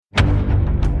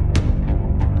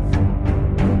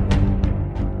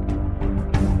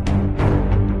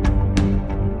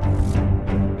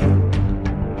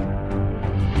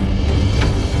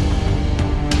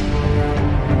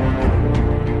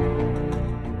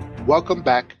Welcome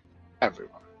back,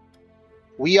 everyone.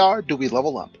 We are Do We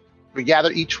Level Up? We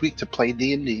gather each week to play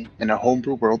D&D in a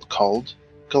homebrew world called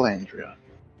Galandria.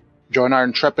 Join our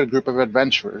intrepid group of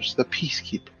adventurers, the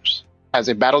Peacekeepers, as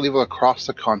they battle evil across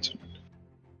the continent.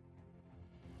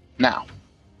 Now,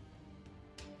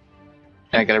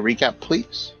 can I get a recap,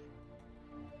 please?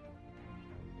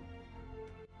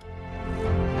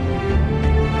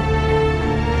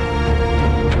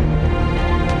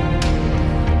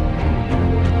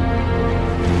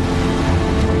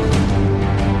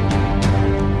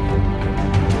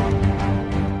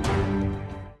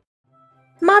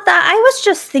 Mata, I was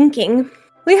just thinking,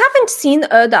 we haven't seen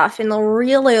Erdaf in a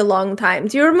really long time.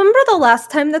 Do you remember the last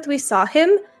time that we saw him?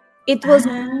 It was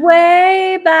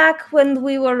way back when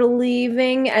we were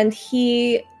leaving and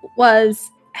he was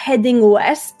heading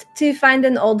west to find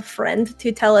an old friend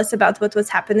to tell us about what was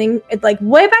happening. It's like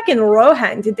way back in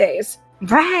Rohan days.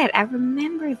 Right, I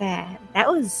remember that. That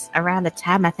was around the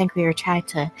time I think we were trying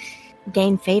to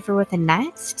gain favor with the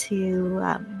knights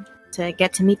to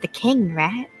get to meet the king,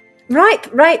 right?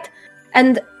 Right.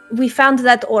 And we found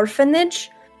that orphanage,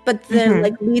 but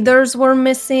then leaders were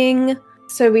missing.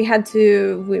 So we went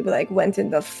in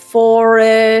the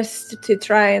forest to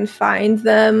try and find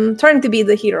them, trying to be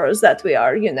the heroes that we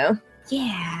are, you know.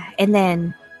 Yeah, and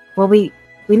then, we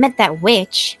met that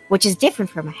witch, which is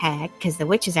different from a hag, because the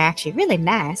witches are actually really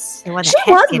nice. She was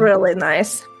really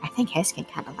nice. I think Heskin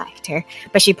kind of liked her,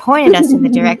 but she pointed us in the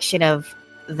direction of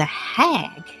the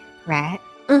hag, right?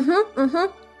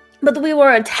 But we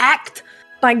were attacked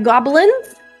by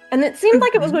goblins, and it seemed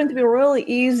like it was going to be really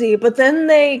easy, but then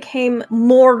they came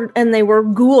more, and they were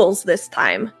ghouls this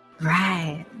time.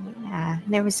 Right, yeah.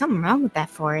 There was something wrong with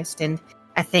that forest, and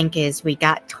I think as we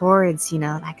got towards,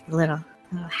 the little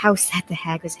house that the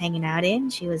hag was hanging out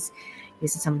in, she was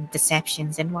using some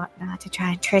deceptions and whatnot to try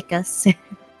and trick us.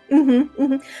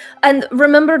 And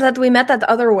remember that we met that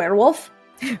other werewolf?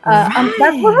 Right. That's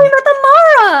where we met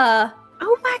Amara!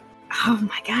 Oh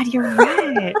my god, you're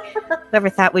right. Whoever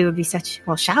thought we would be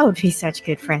Shao would be such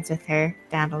good friends with her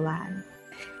down the line.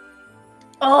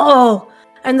 Oh,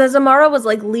 and as Amara was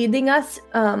leading us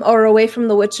away from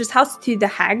the witch's house to the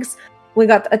hags, we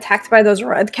got attacked by those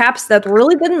red caps that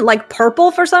really didn't like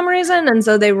purple for some reason, and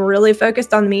so they really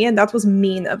focused on me, and that was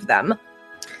mean of them.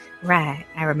 Right,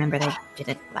 I remember they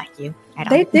didn't like you at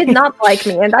all. They did not like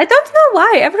me, and I don't know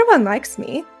why. Everyone likes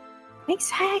me.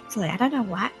 Exactly, I don't know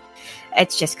why.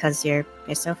 It's just because you're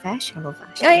so fashionable.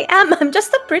 I am. I'm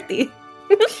just so pretty.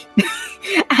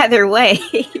 Either way,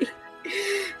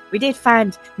 we did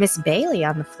find Miss Bailey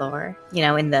on the floor,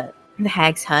 in the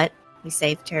hag's hut. We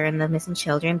saved her and the missing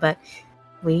children, but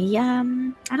we, I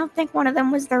don't think one of them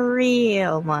was the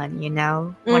real one,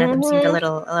 One of them seemed a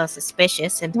little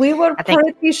suspicious. And we were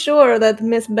pretty sure that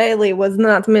Miss Bailey was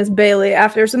not Miss Bailey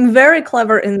after some very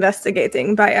clever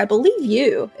investigating by, I believe,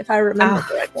 you, if I remember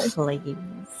correctly. Please.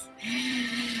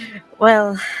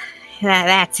 Well,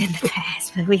 that's in the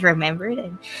past, but we remembered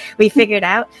and we figured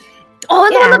out. Oh,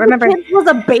 and I remember the kids was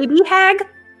a baby hag?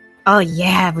 Oh,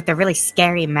 yeah, with the really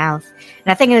scary mouth.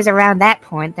 And I think it was around that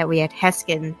point that we had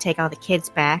Heskin take all the kids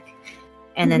back.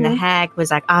 And then the hag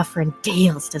was offering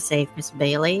deals to save Miss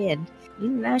Bailey.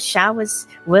 And, Shao was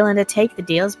willing to take the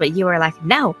deals, but you were like,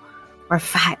 no, we're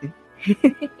fighting.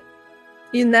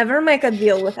 You never make a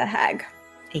deal with a hag.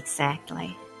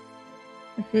 Exactly.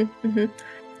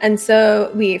 And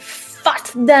so we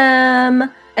fought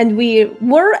them, and we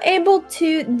were able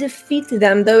to defeat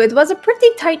them, though it was a pretty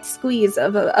tight squeeze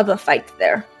of a fight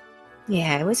there.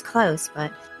 Yeah, it was close,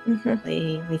 but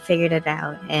we figured it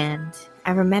out. And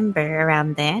I remember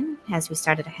around then, as we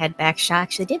started to head back, Shaw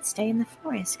actually did stay in the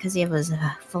forest because it was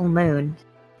a full moon.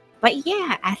 But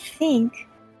yeah, I think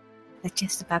that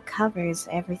just about covers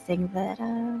everything that,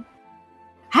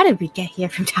 How did we get here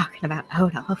from talking about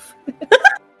Odolf?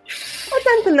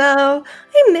 I don't know.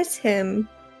 I miss him.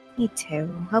 Me too.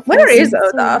 Where is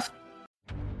Odolf?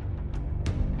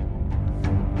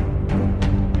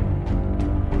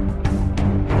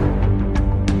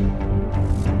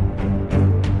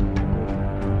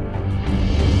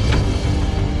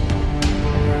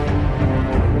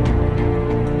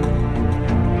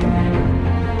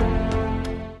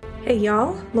 Hey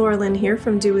y'all, Laura Lynn here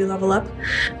from Do We Level Up.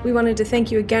 We wanted to thank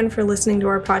you again for listening to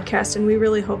our podcast, and we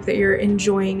really hope that you're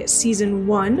enjoying season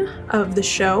 1 of the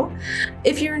show.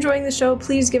 If you're enjoying the show,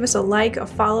 please give us a like, a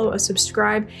follow, a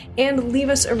subscribe, and leave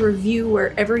us a review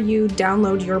wherever you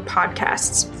download your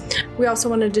podcasts. We also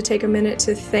wanted to take a minute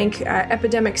to thank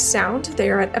Epidemic Sound. They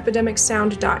are at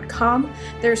epidemicsound.com.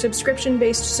 They're a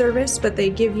subscription-based service, but they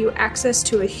give you access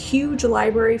to a huge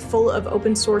library full of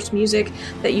open source music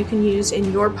that you can use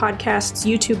in your podcasts,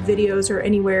 YouTube videos, or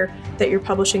anywhere that you're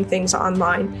publishing things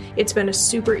online. It's been a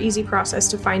super easy process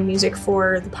to find music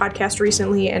for the podcast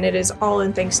recently, and it is all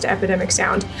in thanks to Epidemic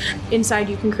Sound. Inside,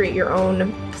 you can create your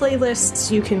own playlists,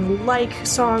 you can like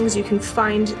songs, you can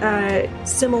find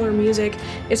similar music.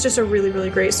 It's just a really, really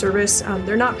great service.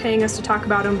 They're not paying us to talk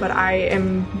about them, but I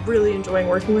am really enjoying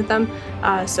working with them.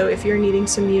 So if you're needing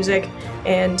some music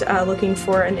and looking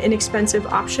for an inexpensive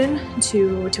option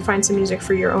to find some music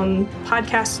for your own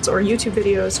podcasts or YouTube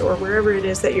videos or wherever it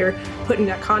is that you're putting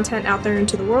that content out there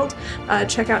into the world,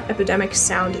 check out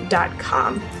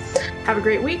epidemicsound.com. Have a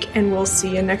great week, and we'll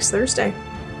see you next Thursday.